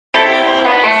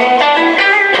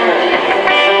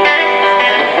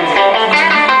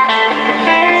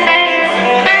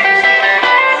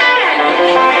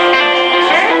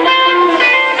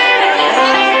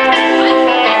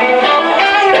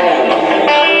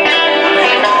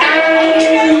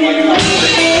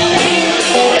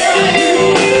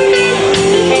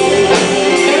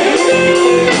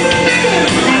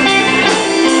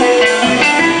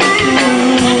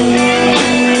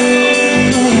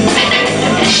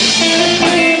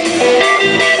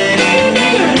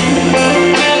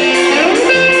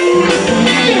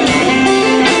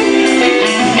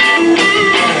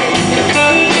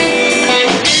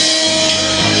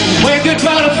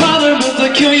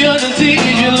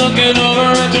looking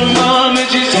over at your mom and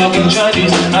she's talking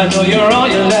Chinese. I know you're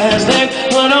on your last leg,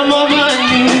 but I'm on my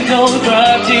knees. Don't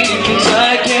drive deep, 'cause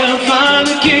I can't find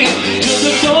the key to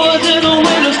the doors and the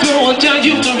windows through which I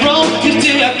used to roam. You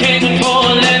see, I came in for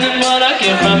a landing, but I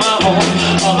can't find my home.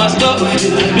 All my stuff is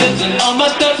missing, all my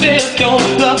stuff is gone.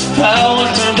 The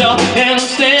power's turned off and I'm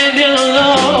standing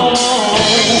alone.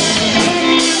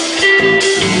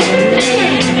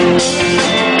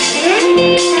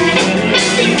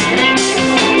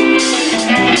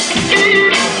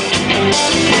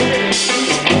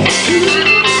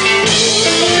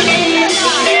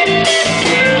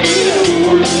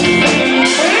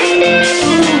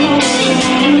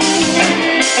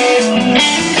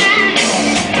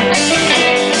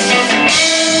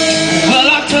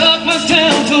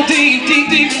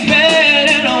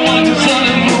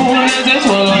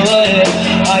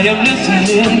 I am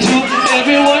listening to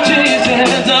everyone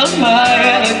chasing on my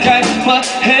head a kite, but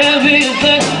heavy is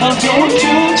that I'm going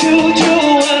choo-choo-choo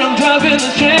when I'm driving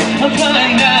the train. I'm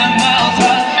flying 9 miles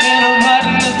high and I'm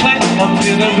riding this plane. I'm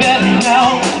feeling better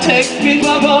now. Take me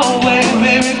far away,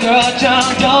 baby girl. John,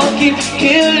 don't keep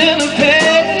killing the pain.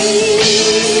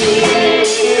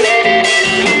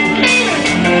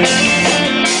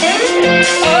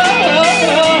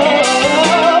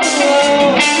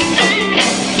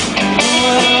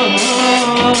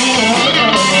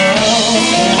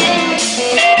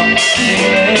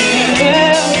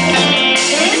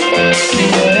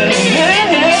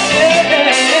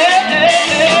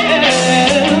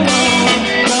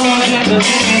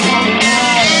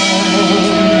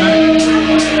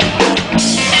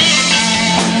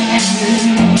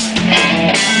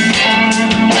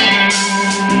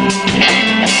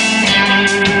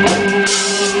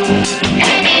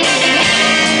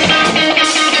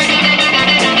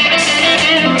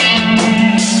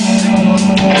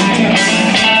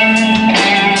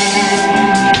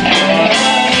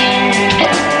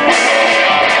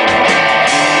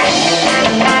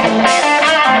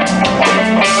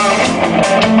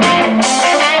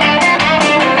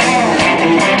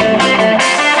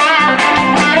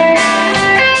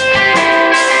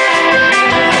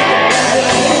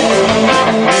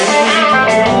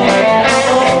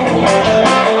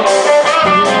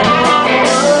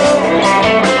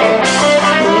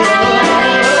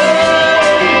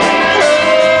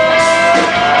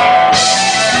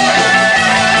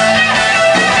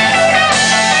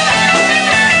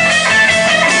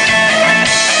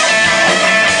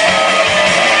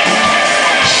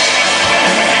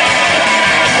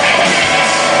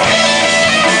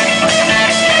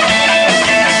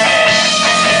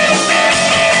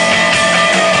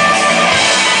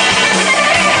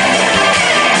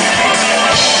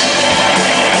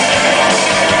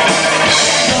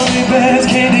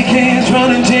 Candy canes,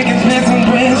 running chickens, missing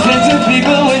brains, fixing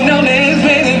people with no names,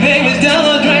 bathing babies down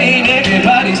the drain.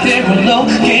 Everybody staring low,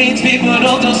 can't speak but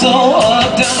also so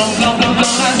up, down, I'm gone,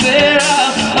 I said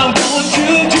I'm going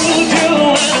choo-choo-choo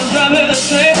when I'm driving the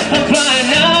train. I'm flying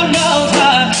 9 miles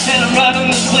high and I'm riding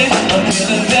the plane. I'm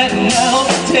feeling better now.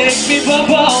 Take me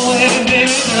far away,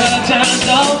 baby girl. Time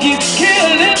don't keep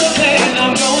killing the pain.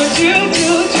 I'm going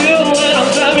choo-choo-choo when I'm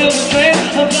driving the train.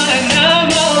 I'm flying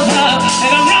 9 miles high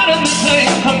and I'm riding the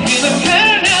plane. I'm feeling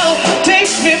better now.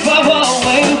 Take me far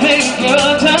away, baby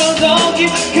girl. Time don't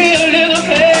keep killing the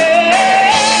pain.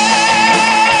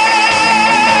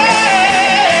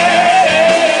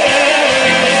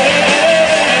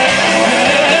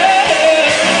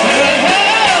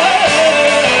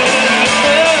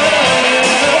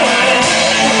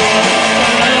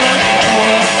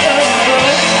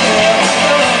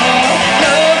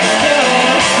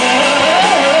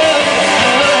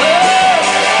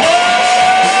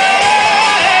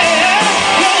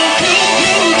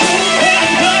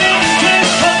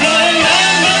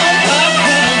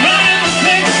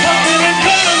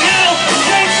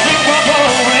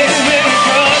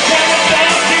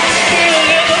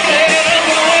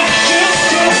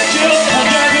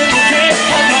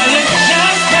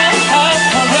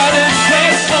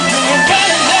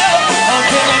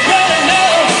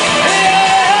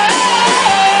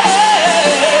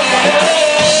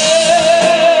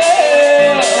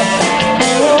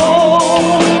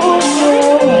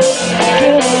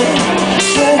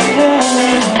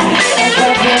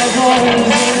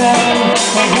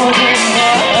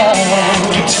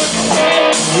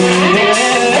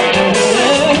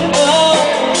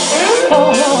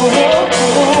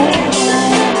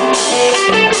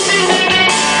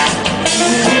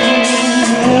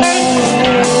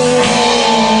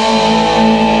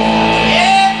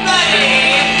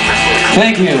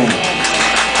 Thank you.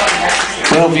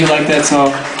 I hope you like that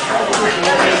song.